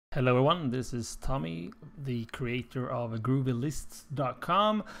Hello everyone, this is Tommy, the creator of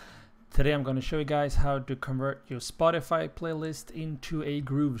GroovyLists.com. Today I'm going to show you guys how to convert your Spotify playlist into a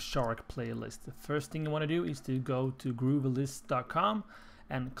Grooveshark playlist. The first thing you want to do is to go to GroovyLists.com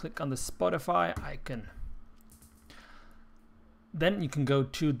and click on the Spotify icon. Then you can go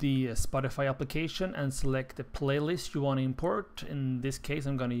to the Spotify application and select the playlist you want to import. In this case,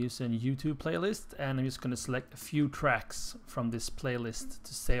 I'm going to use a YouTube playlist, and I'm just going to select a few tracks from this playlist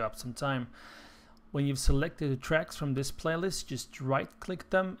to save up some time. When you've selected the tracks from this playlist, just right-click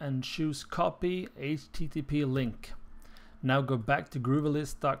them and choose Copy HTTP link. Now go back to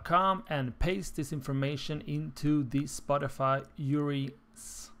GroovyList.com and paste this information into the Spotify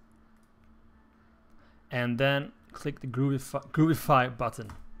URIs. And then click the Groovify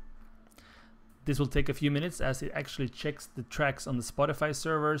button. This will take a few minutes as it actually checks the tracks on the Spotify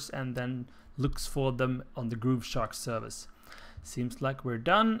servers and then looks for them on the Grooveshark service. Seems like we're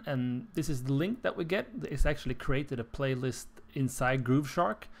done, and this is the link that we get. It's actually created a playlist inside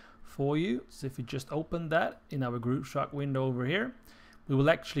Grooveshark for you. So if you just open that in our Grooveshark window over here, we will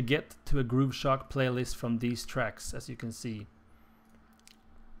actually get to a Grooveshark playlist from these tracks, as you can see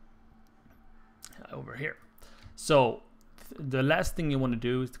over here. So the last thing you want to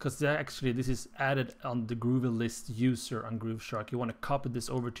do is, because actually this is added on the Groovy List user on Grooveshark, you want to copy this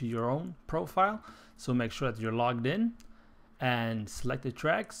over to your own profile. So make sure that you're logged in and select the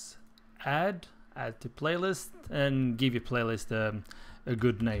tracks, add to playlist, and give your playlist a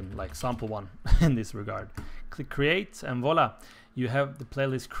good name like sample one in this regard. Click create, and voila, you have the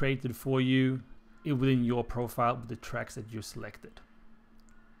playlist created for you within your profile with the tracks that you selected.